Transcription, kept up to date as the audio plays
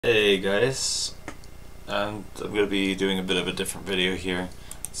Hey guys, I'm going to be doing a bit of a different video here.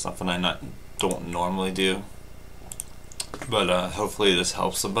 Something I don't normally do, but hopefully this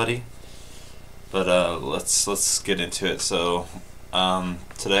helps somebody. But let's get into it. So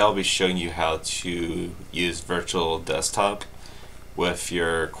today I'll be showing you how to use virtual desktop with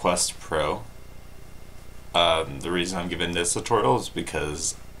your Quest Pro. The reason I'm giving this tutorial is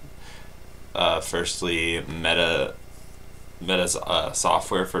because firstly, Meta's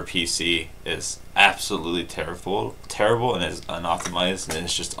software for PC is absolutely terrible and is unoptimized, and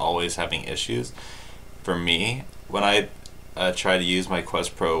it's just always having issues. For me, when I try to use my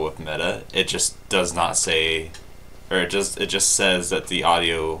Quest Pro with Meta, it just does not say, or it just says that the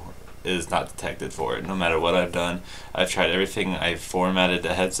audio is not detected for it. No matter what I've done, I've tried everything. I've formatted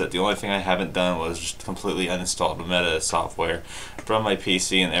the headset. The only thing I haven't done was just completely uninstalled Meta software from my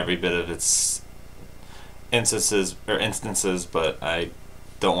PC and every bit of its instances, but I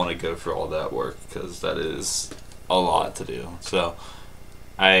don't want to go through all that work because that is a lot to do. So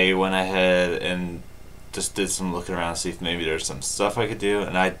I went ahead and just did some looking around to see if maybe there's some stuff I could do,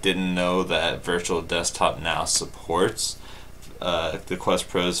 and I didn't know that Virtual Desktop now supports the Quest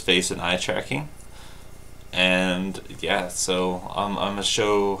Pro's face and eye tracking. And yeah, so I'm gonna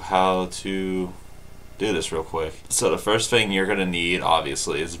show how to do this real quick. So the first thing you're gonna need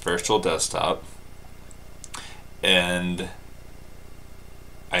obviously is Virtual Desktop. And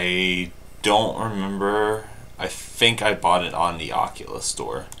I don't remember, I think I bought it on the Oculus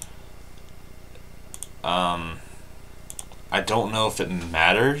store. I don't know if it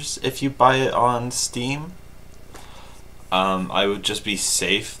matters if you buy it on Steam. I would just be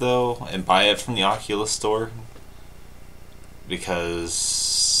safe though and buy it from the Oculus store,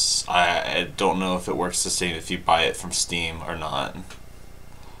 because I don't know if it works the same if you buy it from Steam or not.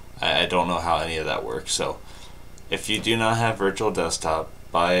 I don't know how any of that works. So if you do not have Virtual Desktop,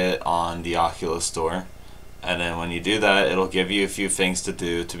 buy it on the Oculus store, and then when you do that, it'll give you a few things to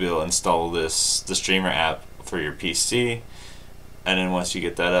do to be able to install the streamer app for your PC, and then once you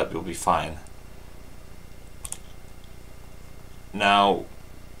get that up, you'll be fine. Now,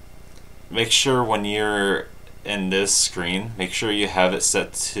 make sure when you're in this screen, make sure you have it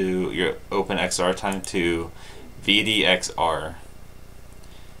set to your OpenXR time to VDXR.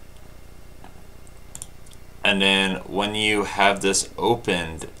 And then when you have this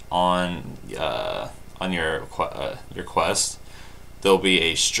opened on your Quest, there'll be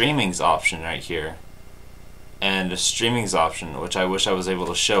a streamings option right here, and the streamings option, which I wish I was able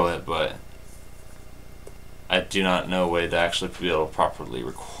to show it, but I do not know a way to actually be able to properly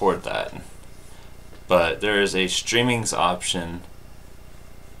record that. But there is a streamings option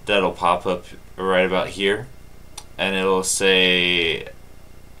that'll pop up right about here, and it'll say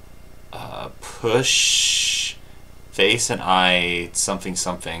push face and eye something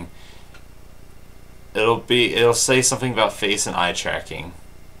something. It'll say something about face and eye tracking,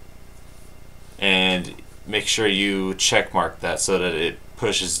 and make sure you check mark that so that it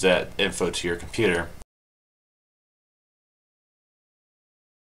pushes that info to your computer.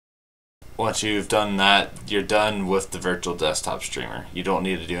 Once you've done that, you're done with the Virtual Desktop streamer. You don't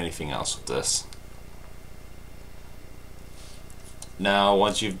need to do anything else with this. Now,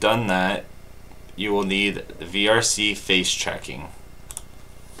 once you've done that, you will need VRCFaceTracking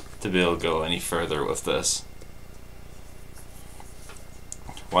to be able to go any further with this.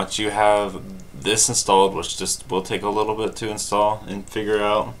 Once you have this installed, which just will take a little bit to install and figure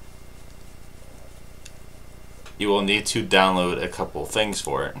out, you will need to download a couple things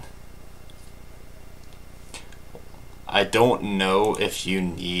for it. I don't know if you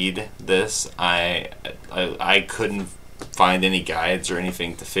need this. I couldn't find any guides or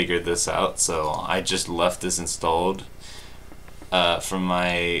anything to figure this out, so I just left this installed from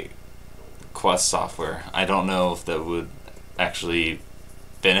my Quest software. I don't know if that would actually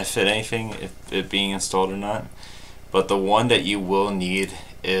benefit anything, if it being installed or not, but the one that you will need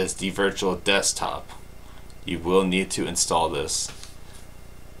is the Virtual Desktop. You will need to install this,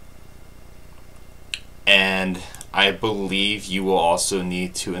 and I believe you will also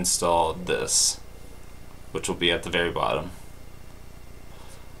need to install this, which will be at the very bottom.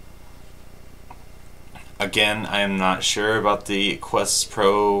 Again, I am not sure about the Quest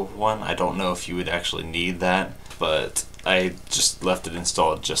Pro one. I don't know if you would actually need that, but I just left it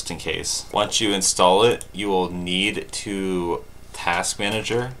installed just in case. Once you install it, you will need to task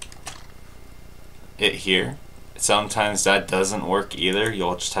manager it here. Sometimes that doesn't work either.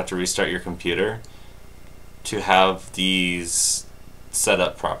 You'll just have to restart your computer to have these set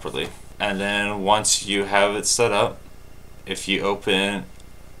up properly. And then once you have it set up, if you open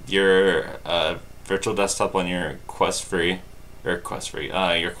your Virtual Desktop on your Quest Free, or Quest Free,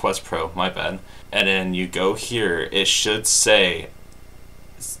 your Quest Pro, my bad. And then you go here, it should say,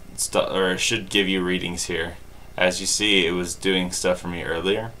 or it should give you readings here. As you see, it was doing stuff for me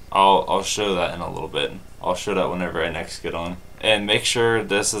earlier. I'll show that in a little bit. I'll show that whenever I next get on. And make sure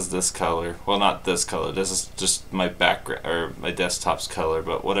this is this color. Well, not this color. This is just my background or my desktop's color,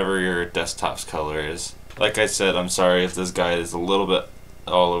 but whatever your desktop's color is. Like I said, I'm sorry if this guide is a little bit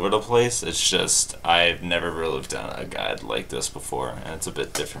all over the place. It's just I've never really done a guide like this before, and it's a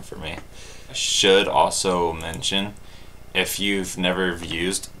bit different for me. I should also mention, if you've never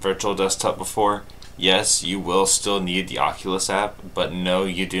used Virtual Desktop before, yes, you will still need the Oculus app, but no,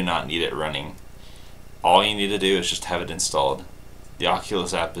 you do not need it running. All you need to do is just have it installed. The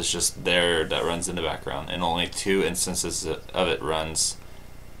Oculus app is just there that runs in the background, and only 2 instances of it runs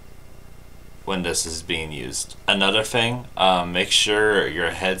when this is being used. Another thing, make sure your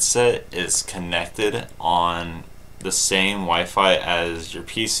headset is connected on the same Wi-Fi as your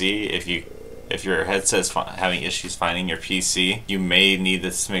PC. If your headset is having issues finding your PC, you may need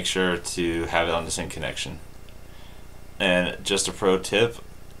to make sure to have it on the same connection. And just a pro tip,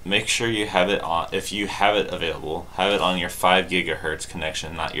 make sure you have it on, if you have it available, have it on your 5 gigahertz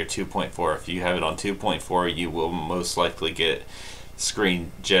connection, not your 2.4. If you have it on 2.4, you will most likely get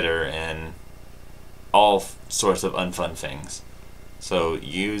screen jitter and all sorts of unfun things. So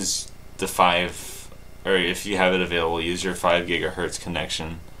use the 5, or if you have it available, use your 5 gigahertz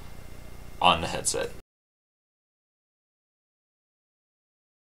connection on the headset.